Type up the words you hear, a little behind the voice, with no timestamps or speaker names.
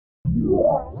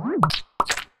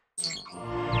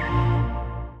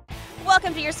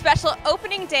Welcome to your special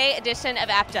opening day edition of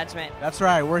App Judgment. That's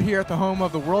right, we're here at the home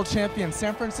of the world champion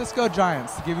San Francisco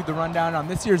Giants to give you the rundown on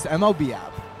this year's MLB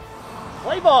app.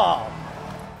 Play ball!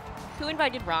 Who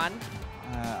invited Ron?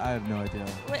 I have no idea.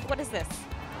 What is this?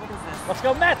 What is this? Let's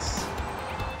go Mets!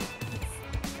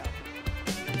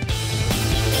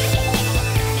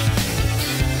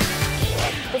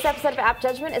 This episode of App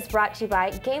Judgment is brought to you by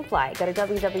Gamefly. Go to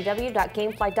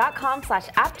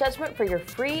www.gamefly.com/appjudgment for your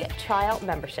free trial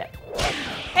membership.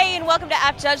 Hey, and welcome to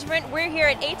App Judgment. We're here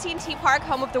at AT&T Park,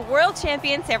 home of the world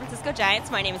champion San Francisco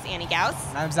Giants. My name is Annie Gauss.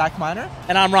 And I'm Zach Miner.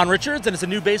 And I'm Ron Richards, and it's a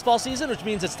new baseball season, which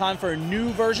means it's time for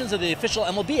new versions of the official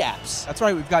MLB apps. That's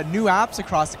right, we've got new apps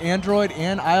across Android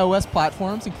and iOS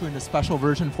platforms, including a special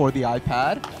version for the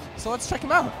iPad. So let's check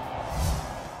them out.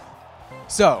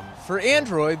 So, for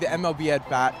Android, the MLB at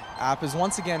Bat app is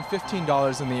once again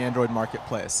 $15 in the Android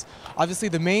marketplace. Obviously,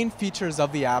 the main features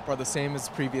of the app are the same as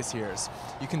previous years.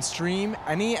 You can stream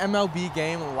any MLB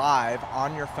game live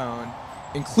on your phone,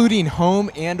 including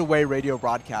home and away radio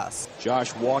broadcasts.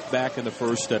 Josh walked back in the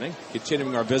first inning,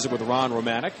 continuing our visit with Ron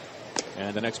Romanek.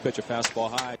 And the next pitch, a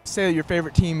fastball high. Say that your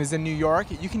favorite team is in New York,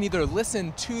 you can either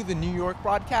listen to the New York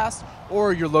broadcast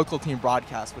or your local team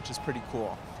broadcast, which is pretty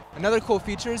cool. Another cool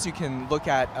feature is you can look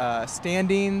at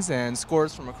standings and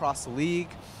scores from across the league.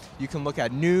 You can look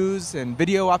at news and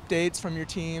video updates from your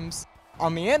teams.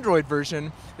 On the Android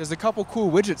version, there's a couple cool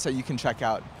widgets that you can check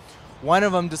out. One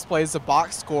of them displays the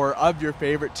box score of your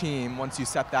favorite team once you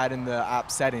set that in the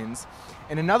app settings.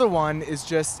 And another one is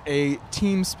just a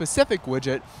team-specific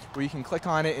widget where you can click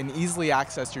on it and easily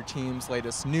access your team's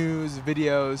latest news,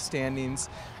 videos, standings,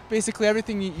 basically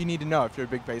everything you need to know if you're a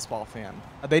big baseball fan.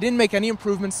 They didn't make any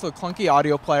improvements to the clunky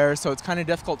audio player, so it's kind of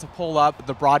difficult to pull up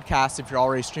the broadcast if you're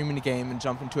already streaming a game and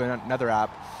jump into another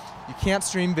app. You can't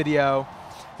stream video.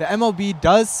 The MLB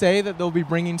does say that they'll be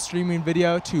bringing streaming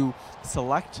video to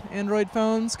select Android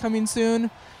phones coming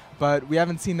soon, but we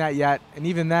haven't seen that yet, and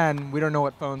even then, we don't know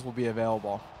what phones will be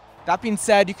available. That being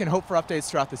said, you can hope for updates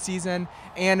throughout the season,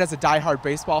 and as a diehard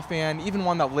baseball fan, even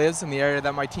one that lives in the area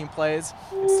that my team plays,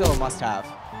 it's still a must-have.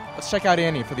 Let's check out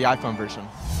Annie for the iPhone version.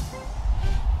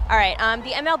 All right,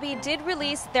 the MLB did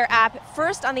release their app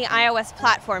first on the iOS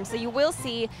platform, so you will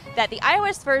see that the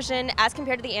iOS version, as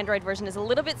compared to the Android version, is a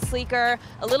little bit sleeker,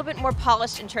 a little bit more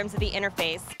polished in terms of the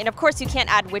interface. And of course, you can't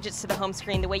add widgets to the home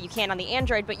screen the way you can on the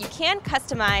Android, but you can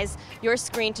customize your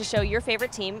screen to show your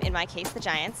favorite team, in my case, the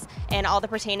Giants, and all the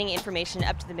pertaining information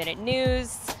up to the minute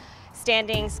news,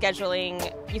 standings, scheduling.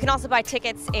 You can also buy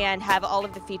tickets and have all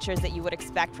of the features that you would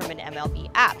expect from an MLB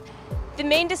app. The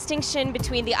main distinction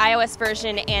between the iOS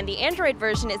version and the Android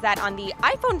version is that on the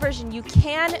iPhone version, you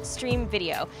can stream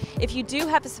video. If you do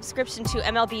have a subscription to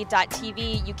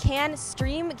MLB.tv, you can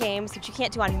stream games, which you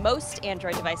can't do on most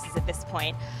Android devices at this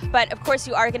point. But of course,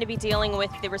 you are going to be dealing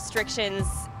with the restrictions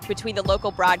between the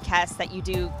local broadcasts that you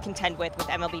do contend with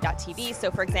MLB.tv. So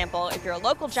for example, if you're a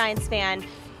local Giants fan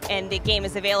and the game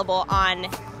is available on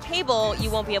cable,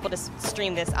 you won't be able to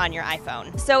stream this on your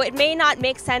iPhone. So it may not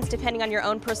make sense, depending on your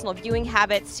own personal viewing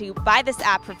habits, to buy this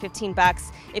app for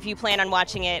 $15 if you plan on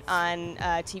watching it on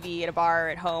TV at a bar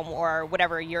or at home or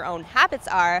whatever your own habits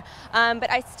are. But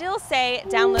I still say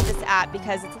download this app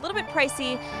because it's a little bit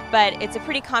pricey, but it's a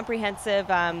pretty comprehensive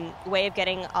way of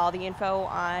getting all the info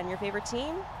on your favorite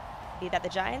team, be that the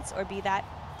Giants or be that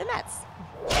the Mets.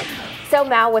 So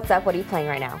Mal, what's up? What are you playing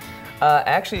right now?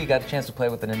 Actually, you got a chance to play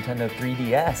with the Nintendo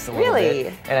 3DS a little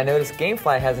bit. And I noticed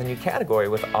Gamefly has a new category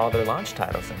with all their launch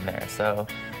titles in there, so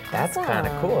that's kind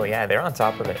of cool. Yeah, they're on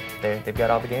top of it. They've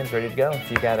got all the games ready to go if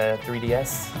you got a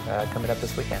 3DS coming up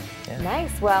this weekend. Yeah.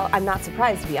 Nice. Well, I'm not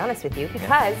surprised, to be honest with you,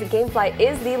 because Gamefly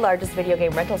is the largest video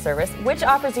game rental service, which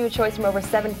offers you a choice from over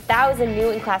 7,000 new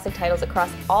and classic titles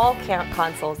across all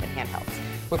consoles and handhelds.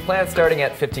 With plans starting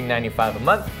at $15.95 a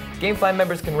month, Gamefly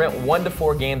members can rent 1 to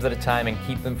 4 games at a time and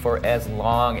keep them for as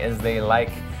long as they like.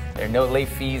 There are no late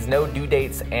fees, no due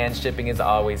dates, and shipping is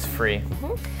always free.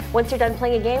 Once you're done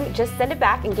playing a game, just send it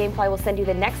back and Gamefly will send you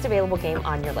the next available game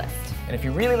on your list. And if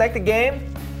you really like the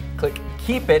game, click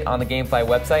Keep It on the Gamefly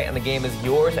website and the game is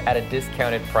yours at a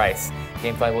discounted price.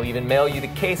 Gamefly will even mail you the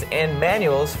case and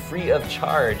manuals free of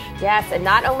charge. Yes, and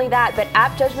not only that, but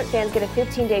App Judgment fans get a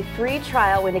 15-day free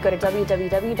trial when they go to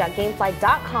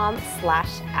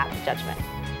www.gamefly.com/appjudgment.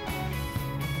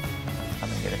 I'm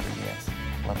gonna get a 3DS.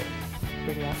 Love it.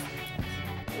 3DS.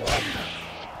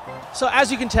 So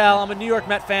as you can tell, I'm a New York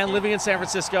Met fan living in San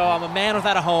Francisco. I'm a man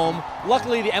without a home.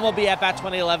 Luckily, the MLB At-Bat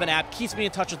 2011 app keeps me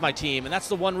in touch with my team, and that's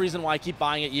the one reason why I keep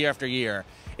buying it year after year.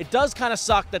 It does kind of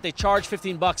suck that they charge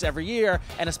 $15 every year,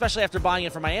 and especially after buying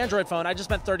it for my Android phone, I just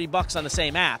spent $30 on the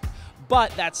same app.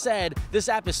 But that said, this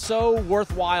app is so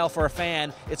worthwhile for a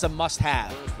fan, it's a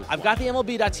must-have. I've got the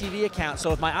MLB.TV account, so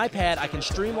with my iPad, I can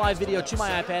stream live video to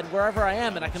my iPad wherever I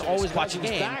am, and I can always watch a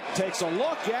game. Back, takes a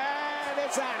look, and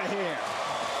it's out of here.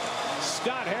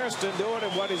 Scott Hairston doing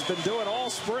what he's been doing all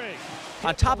spring.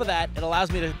 On top of that, it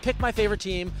allows me to pick my favorite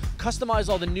team, customize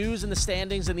all the news and the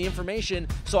standings and the information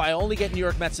so I only get New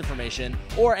York Mets information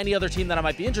or any other team that I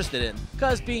might be interested in.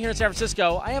 Because being here in San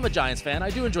Francisco, I am a Giants fan.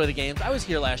 I do enjoy the games. I was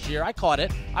here last year. I caught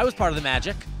it. I was part of the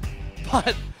magic.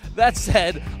 But that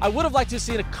said, I would have liked to have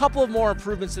seen a couple of more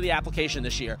improvements to the application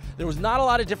this year. There was not a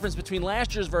lot of difference between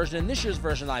last year's version and this year's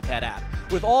version of the iPad app.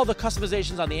 With all the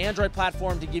customizations on the Android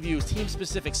platform to give you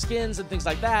team-specific skins and things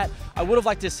like that, I would have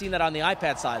liked to have seen that on the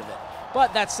iPad side of it.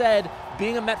 But that said,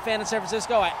 being a Met fan in San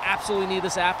Francisco, I absolutely need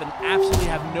this app and absolutely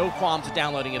have no qualms with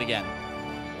downloading it again.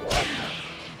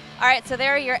 All right, so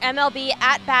there are your MLB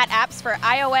At-Bat apps for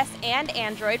iOS and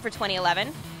Android for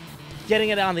 2011. Getting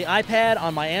it on the iPad,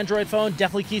 on my Android phone,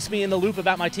 definitely keeps me in the loop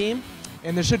about my team.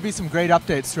 And there should be some great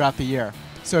updates throughout the year.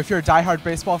 So if you're a diehard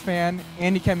baseball fan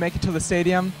and you can't make it to the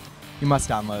stadium, you must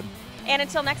download. And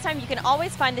until next time, you can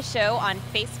always find the show on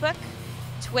Facebook,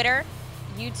 Twitter,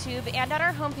 YouTube, and at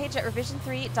our homepage at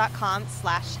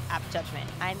revision3.com/appjudgment.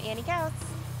 I'm Annie Gauss.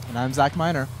 And I'm Zach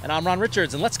Miner. And I'm Ron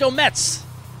Richards, and let's go Mets!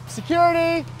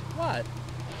 Security! What?